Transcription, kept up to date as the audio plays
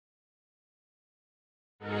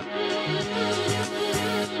Hey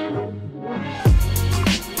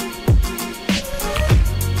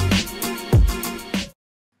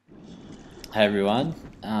everyone,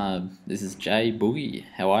 this is Jay Boogie.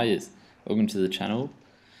 How are you? Welcome to the channel.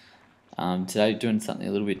 Today doing something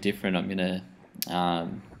a little bit different. I'm gonna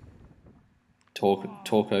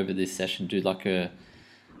talk over this session, do like a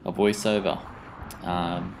voiceover.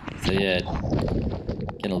 So yeah,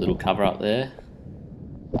 getting a little cover up there.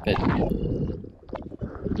 But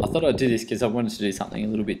I thought I'd do this because I wanted to do something a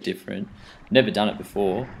little bit different. Never done it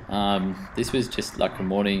before. This was just like a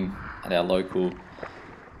morning at our local,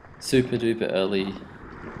 super duper early,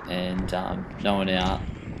 and no one out.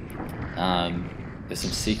 There's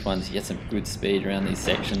some sick ones. You get some good speed around these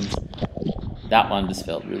sections. That one just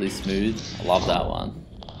felt really smooth. I love that one.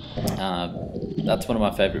 That's one of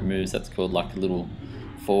my favorite moves. That's called like a little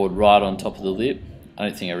forward right on top of the lip. I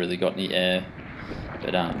don't think I really got any air,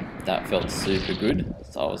 but that felt super good.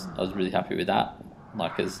 So I was really happy with that.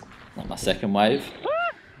 Like as like my second wave.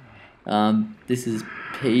 This is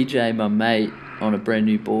PJ, my mate, on a brand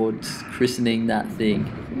new board, christening that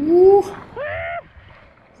thing. Woo! So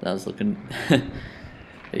I was looking.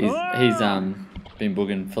 he's been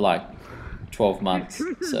booging for like 12 months,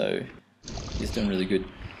 so he's doing really good.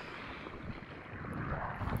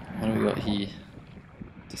 What do we got here?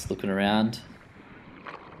 Just looking around.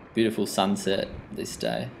 Beautiful sunset this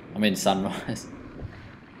day. I mean sunrise.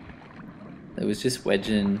 It was just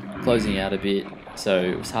wedging, closing out a bit, so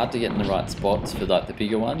it was hard to get in the right spots for like the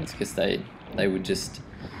bigger ones because they would just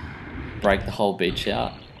break the whole beach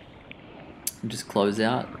out and just close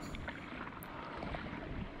out.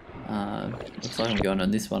 Looks like I'm going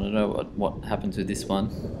on this one. I don't know what happens with this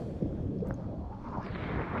one.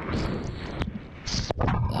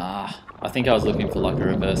 I think I was looking for like a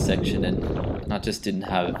reverse section and I just didn't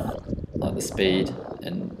have like the speed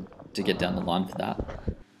and to get down the line for that.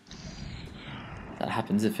 That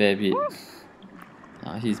happens a fair bit.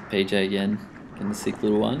 Here's PJ again, getting the sick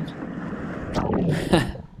little one.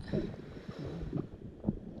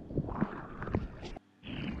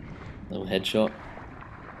 Little headshot.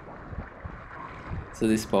 So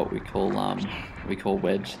this spot we call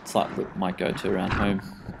Wedge. It's like my go-to around home.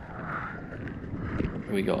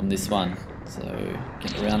 What we got on this one? So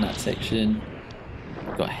getting around that section.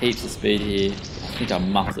 I've got heaps of speed here. I think I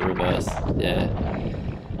muffed the reverse. Yeah.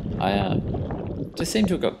 I just seemed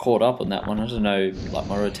to have got caught up on that one. I don't know, like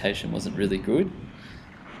my rotation wasn't really good.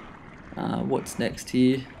 What's next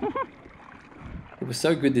here? It was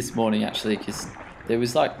so good this morning actually because there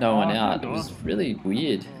was like no one out. It was really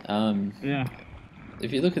weird. Yeah.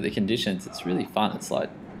 If you look at the conditions, it's really fun. It's like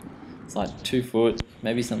 2 foot,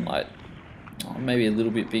 maybe some like maybe a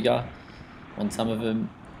little bit bigger on some of them,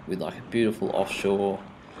 with like a beautiful offshore.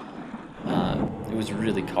 It was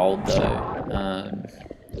really cold though.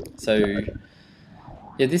 So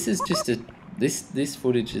yeah, this is just this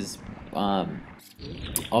footage is of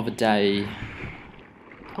a day.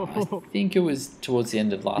 I think it was towards the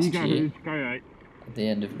end of last year, at the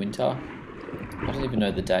end of winter. I don't even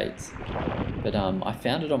know the dates, but I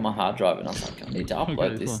found it on my hard drive and I was like, I need to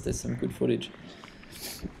upload this. There's some good footage.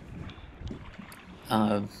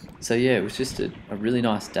 So yeah, it was just a really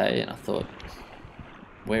nice day, and I thought,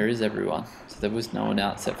 where is everyone? So there was no one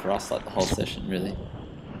out except for us, like the whole session really.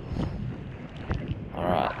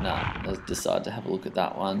 Alright, I decided to have a look at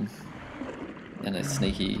that one, and a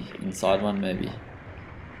sneaky inside one maybe.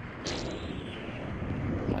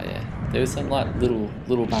 Oh yeah, there was some like little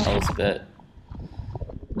barrels, but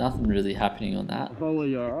nothing really happening on that.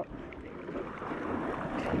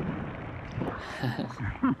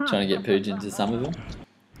 Trying to get pooge into some of them.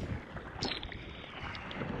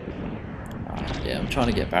 Right, yeah, I'm trying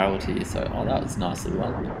to get barreled here, so that was a nice little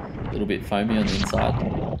one. A little bit foamy on the inside.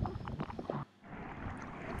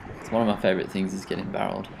 It's one of my favourite things is getting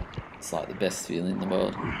barreled. It's like the best feeling in the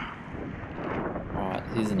world. Alright,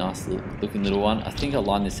 here's a nice looking little one. I think I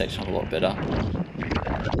lined this section up a lot better.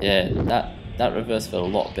 Yeah, that reverse felt a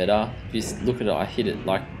lot better. If you look at it, I hit it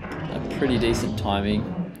like a pretty decent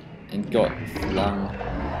timing and got flung.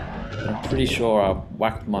 I'm pretty sure I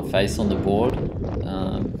whacked my face on the board,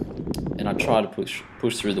 and I tried to push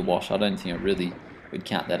through the wash. I don't think I really would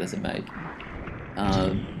count that as a make.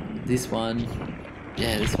 This one,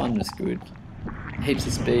 yeah, this one was good. Heaps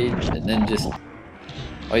of speed, and then just,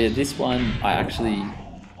 oh yeah, this one I actually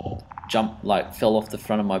jumped, like fell off the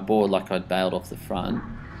front of my board like I'd bailed off the front.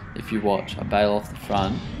 If you watch, I bail off the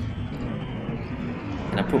front,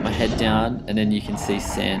 and I put my head down, and then you can see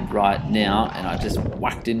sand right now, and I just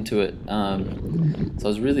whacked into it. So I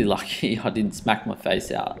was really lucky I didn't smack my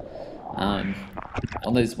face out.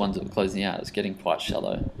 On those ones that were closing out, it was getting quite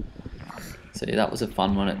shallow. So yeah, that was a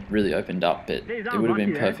fun one. It really opened up, but it would have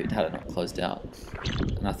been perfect had it not closed out.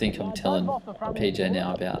 And I think I'm telling PJ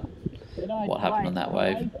now about what happened on that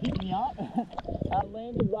wave.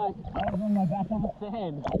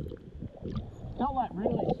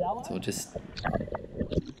 So just,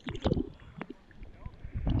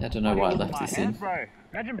 I don't know why I left this in. Must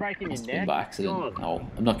have been by accident. Oh,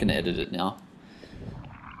 I'm not going to edit it now.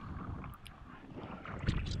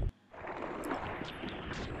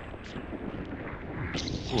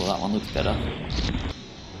 Oh, that one looks better.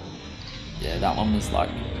 Yeah, that one was like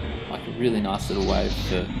a really nice little wave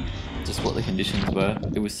for just what the conditions were.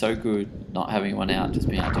 It was so good not having one out, just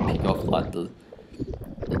being able to pick off like the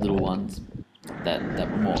little ones that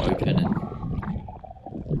were more open, and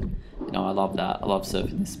you know, I love that. I love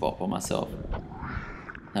surfing this spot by myself.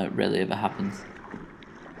 No, it rarely ever happens.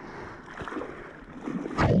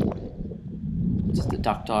 Just a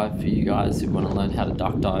duck dive for you guys who want to learn how to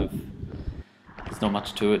duck dive. There's not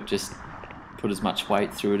much to it, just put as much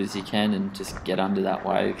weight through it as you can and just get under that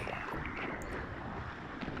wave.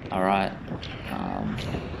 Alright,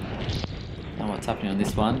 now what's happening on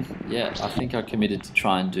this one? Yeah, I think I committed to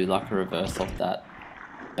try and do like a reverse off that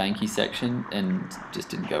banky section and just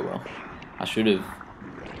didn't go well. I should have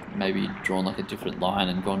maybe drawn like a different line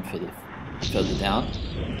and gone for the further down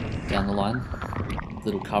the line.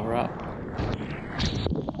 Little cover up.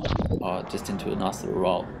 Oh, just into a nice little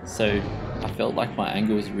roll. So I felt like my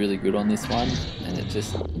angle was really good on this one, and it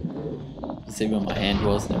just, you see where my hand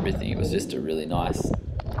was and everything, it was just a really nice, I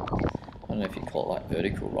don't know if you call it like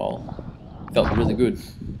vertical roll. Felt really good.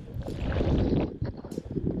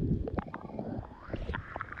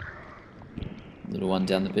 Little one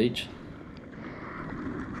down the beach.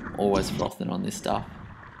 Always frothing on this stuff.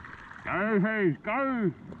 Go, hey,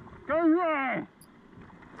 go! Go there!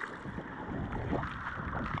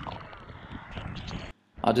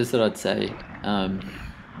 I just thought I'd say, yeah,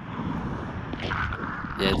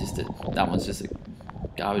 that one's just a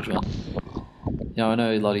garbage one. You know, I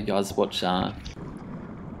know a lot of you guys watch our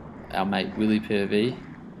mate Willie POV.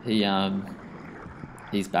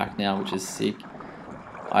 He's back now, which is sick.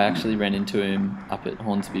 I actually ran into him up at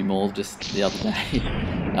Hornsby Mall just the other day,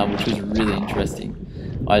 which was really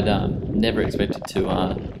interesting. I'd never expected to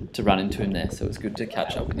run into him there, so it was good to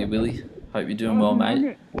catch up with you, Willie. Hope you're doing well,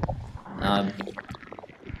 mate.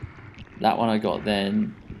 That one I got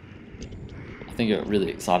then, I think I got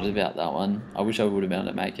really excited about that one. I wish I would have been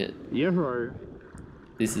able to make it. Yeah, bro.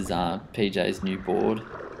 This is PJ's new board.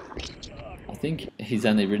 I think he's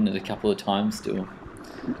only ridden it a couple of times still.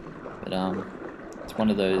 But it's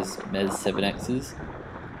one of those Mez 7Xs.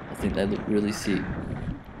 I think they look really sick.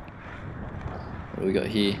 What do we got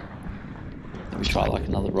here? Let me try like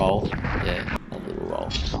another roll. Yeah, another little roll.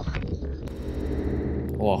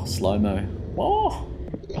 Oh, slow-mo. Whoa!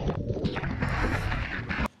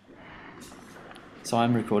 So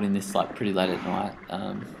I'm recording this like pretty late at night.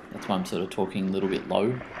 That's why I'm sort of talking a little bit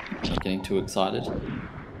low, not getting too excited.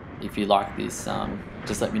 If you like this,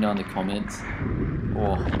 just let me know in the comments.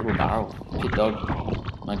 Oh, little barrel, pit dog.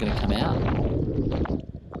 Am I going to come out?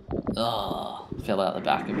 Oh, fell out the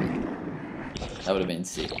back of it. That would have been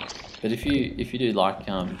sick. But if you do like,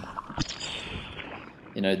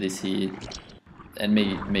 you know, this here, and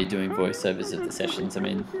me doing voiceovers of the sessions, I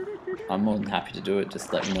mean, I'm more than happy to do it.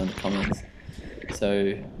 Just let me know in the comments.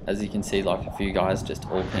 So as you can see, like a few guys just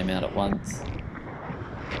all came out at once.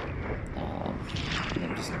 I'm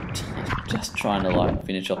just trying to like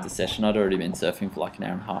finish off the session. I'd already been surfing for like an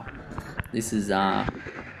hour and a half. This is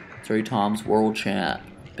 3 times world champ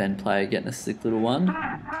Ben Player getting a sick little one.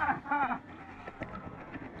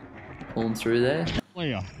 Pulling through there.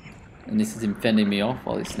 And this is him fending me off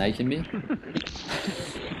while he's snaking me.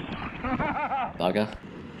 Bugger.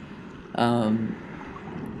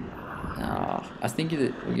 I think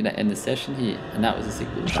we're going to end the session here, and that was a sick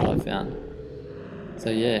little shot I found. So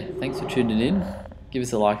yeah, thanks for tuning in. Give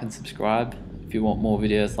us a like and subscribe. If you want more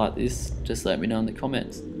videos like this, just let me know in the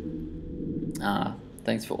comments.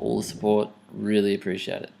 Thanks for all the support. Really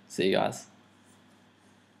appreciate it. See you guys.